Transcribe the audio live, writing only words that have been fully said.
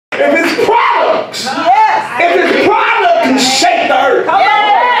If his products, if his product can shake the earth.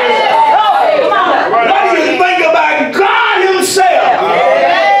 What do you think about God himself?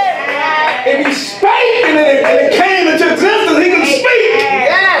 If he spake and it came into existence, he can speak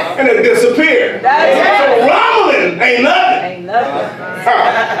and it disappeared. So rumbling ain't nothing.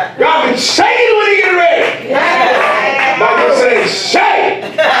 God can shake it when he get ready. Like you say,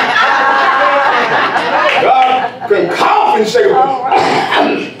 shake. God can cough and shake it. What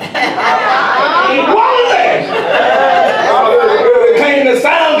was that? The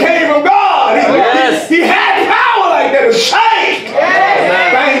sound came from God. He had power like that to shake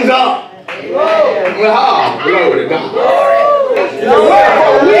things up. Glory to God.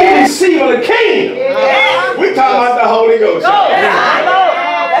 Wherefore we receive the kingdom. We're talking about the Holy Ghost.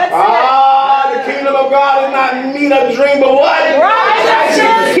 The kingdom of God is not meat or drink, but what?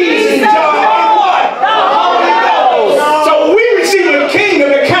 Righteousness, peace, and joy. And what? The Holy Ghost. So we receive a kingdom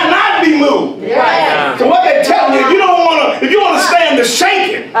that cannot be moved. So what they're telling you, if you want to stand the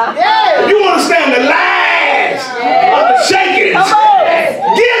shaking, if you want to stand the lies of the shakings,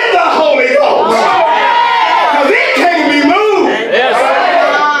 get the Holy Ghost. Because it can't be moved.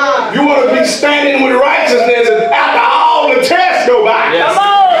 You want to be standing with righteousness after all the tests go by.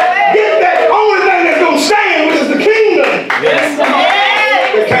 Get that only thing that's going to stand, which is the kingdom.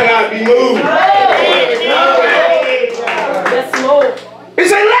 That cannot be moved. He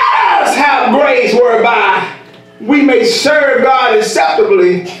said, let us have grace whereby we may serve God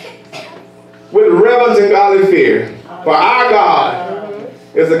acceptably with reverence and godly fear. For our God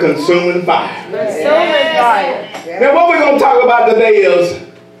is a consuming fire. Now what we're going to talk about today is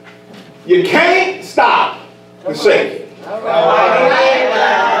you can't stop the shaking.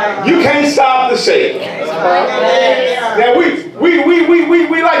 You can't stop the shaking. Now we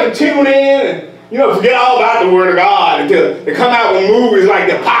like to tune in and forget all about the Word of God until they come out with movies like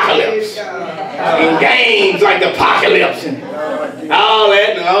the Apocalypse and games like the Apocalypse and all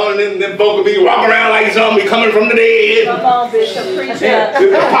that, and then folk will be walking around like zombie coming from the dead. Come on, Bishop, preach that. The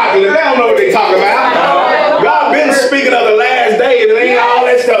Apocalypse, they don't know what they talking about. God been speaking of the last days and ain't all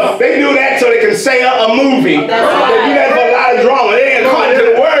that stuff. They do that so they can say a movie. They do that for a lot of drama. They ain't according to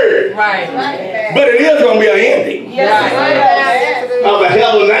the Word. But it is going to be an ending of the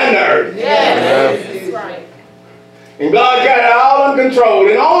heavens and the earth. And God got it all under control. And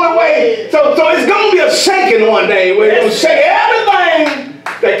the only way, so it's going to be a shaking one day where it's going to shake everything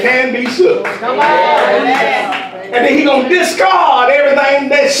that can be shook. And then he's going to discard everything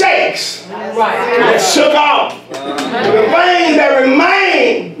that shakes, that shook off. The things that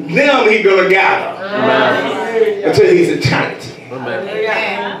remain, them he's going to gather until he's eternity.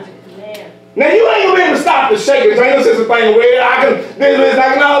 Now you ain't gonna be able to stop the shaking. So ain't no such a thing where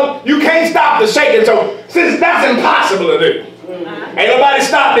no, you can't stop the shaking. So since that's impossible to do, ain't nobody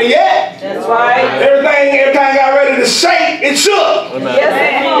stopped it yet. That's right. Everything got ready to shake, it shook.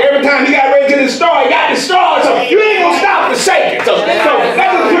 Every time he got ready to destroy, it got destroyed. So you ain't gonna stop the shaking. So let's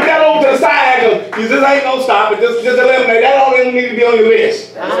just put that over to the side because you just ain't gonna stop it. Just eliminate that. Don't even need to be on your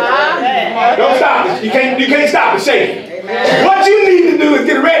list. Don't stop it. You can't stop the shaking. What you need to do is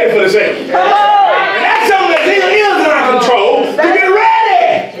get ready for the shaking. And that's something that is in our control. To get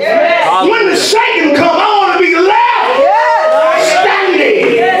ready. When the shaking comes, I want to be left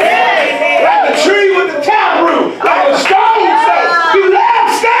standing. Like the tree with the taproot. Like a stone stone. Be left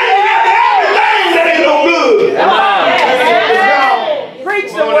standing after everything that ain't no good.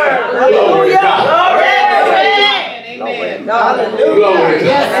 Preach the word. Hallelujah. Glory to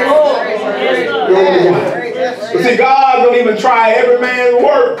God. But see, God don't even try every man's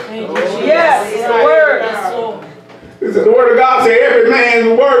work. Yes, it's the word. The word of God says every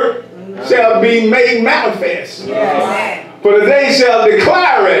man's work shall be made manifest. For the day shall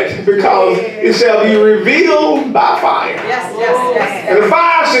declare it, because it shall be revealed by fire. And the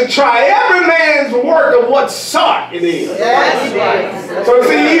fire should try every man's work of what sort it is. So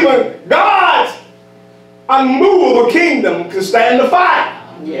see, even God's unmovable kingdom can stand the fire.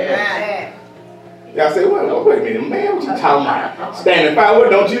 Y'all say, well, wait a minute, man, what you talking about? Standing fire, what,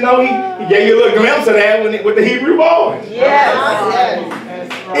 don't you know he gave you a little glimpse of that with the Hebrew boys?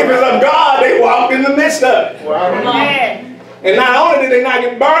 If it's of God, they walked in the midst of it. And not only did they not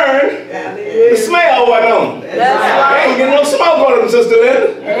get burned, the smell wasn't on them. They ain't getting no smoke on them, Sister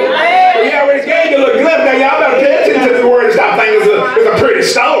Linda. So he already gave you a little glimpse. Now y'all better pay attention to the word and stop thinking it's a pretty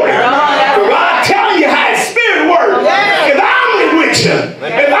story. So God telling you how his spirit works. If I'm with you,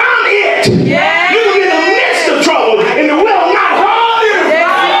 if I'm it, you can get in the midst of trouble and the will not hold you.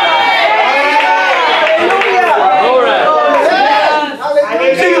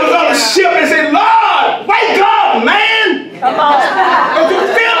 Jesus was on the ship and said, Lord, wake up, man. Don't you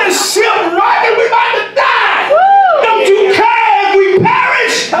feel this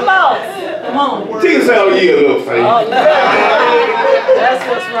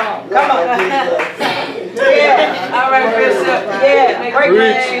Come on. Yeah. All right, Bishop. Yeah. Break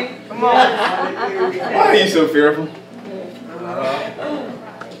name. Come on. Why are you so fearful?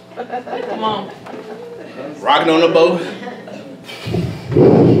 Come on. Rocking on the boat.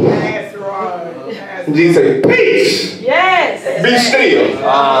 Jesus said, peace. Yes. Be still.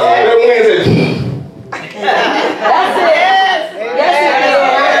 That wind said, That's it.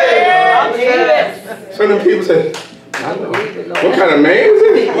 Yes, some of them people say, what kind of man is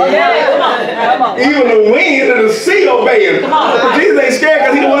this? yeah, come on. Even the wind and the sea obeying. Jesus ain't scared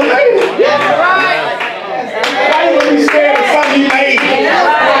because he wasn't made. Why you gonna be scared of something you made?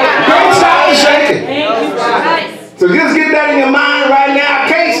 Don't stop the shaking. So just get that in your mind right now. I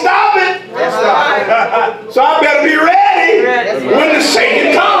can't stop it. So I better be ready when the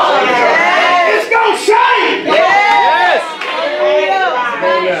shaking comes. It's gonna shake.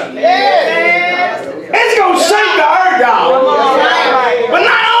 It's going to shake the earth, y'all. But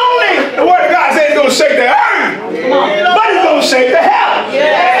not only the word of God says it's going to shake the earth, but it's going to shake the heavens.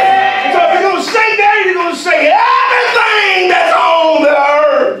 So if it's going to shake the earth, it's going to shake everything that's on the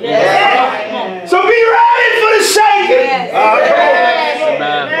earth. So be ready for the shaking.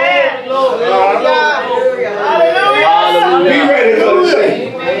 Be ready for the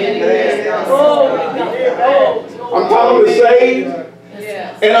shaking. I'm talking to saved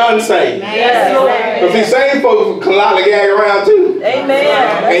and unsaved. Because these same folks can lollygag around too. Amen.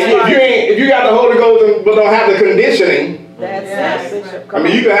 And if you got the Holy Ghost but don't have the conditioning, I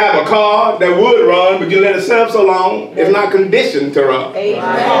mean, you can have a car that would run, but you let it sit up so long, it's not conditioned to run. So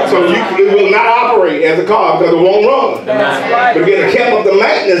it will not operate as a car because it won't run. But if you had kept up the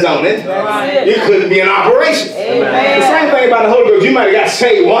maintenance on it, it couldn't be in operation. The same thing about the Holy Ghost. You might have got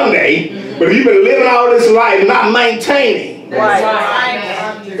saved one day, but if you've been living all this life not maintaining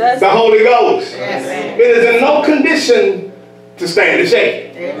the Holy Ghost, it is in no condition to stand the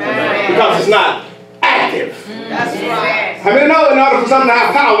shaking because it's not active. That's right. I mean, no, in order for something to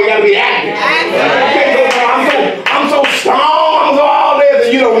have power, we got to be active. I'm so strong, I'm so all this,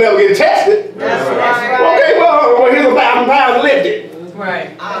 and you don't never get tested. That's right. Okay, well, here's 1,000 pounds lifted. Right.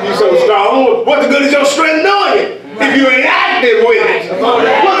 You're so strong. What the good is your strength doing it if you ain't active with it?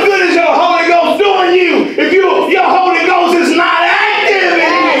 What good is your Holy Ghost doing you if your Holy Ghost is not active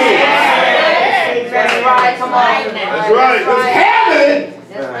in you? That's right. Come on. That's right. It's heavy.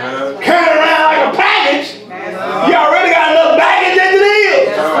 Carrying around like a package. You already got enough baggage as it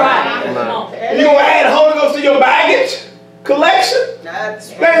is. That's right. You gonna add Holy Ghost to your baggage collection? That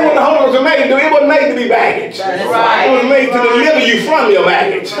ain't what the Holy Ghost was made to do. It wasn't made to be baggage. It was made to deliver you from your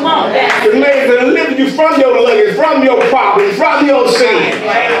baggage. It was made to deliver you from your luggage, from your problems, from your sin.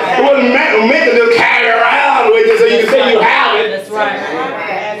 It wasn't meant to just carry around with you so you can say you have it. That's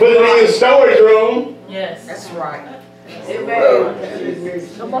right. Put it in your storage room. Yes. That's right. Amen.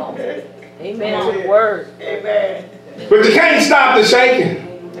 Come on. Amen to the word. Amen. But you can't stop the shaking.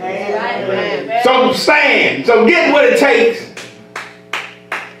 So stand. So get what it takes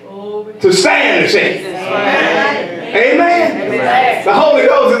to stand the shaking. Amen. The Holy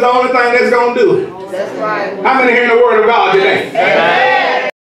Ghost is the only thing that's going to do it. That's right. How many hearing the word of God today?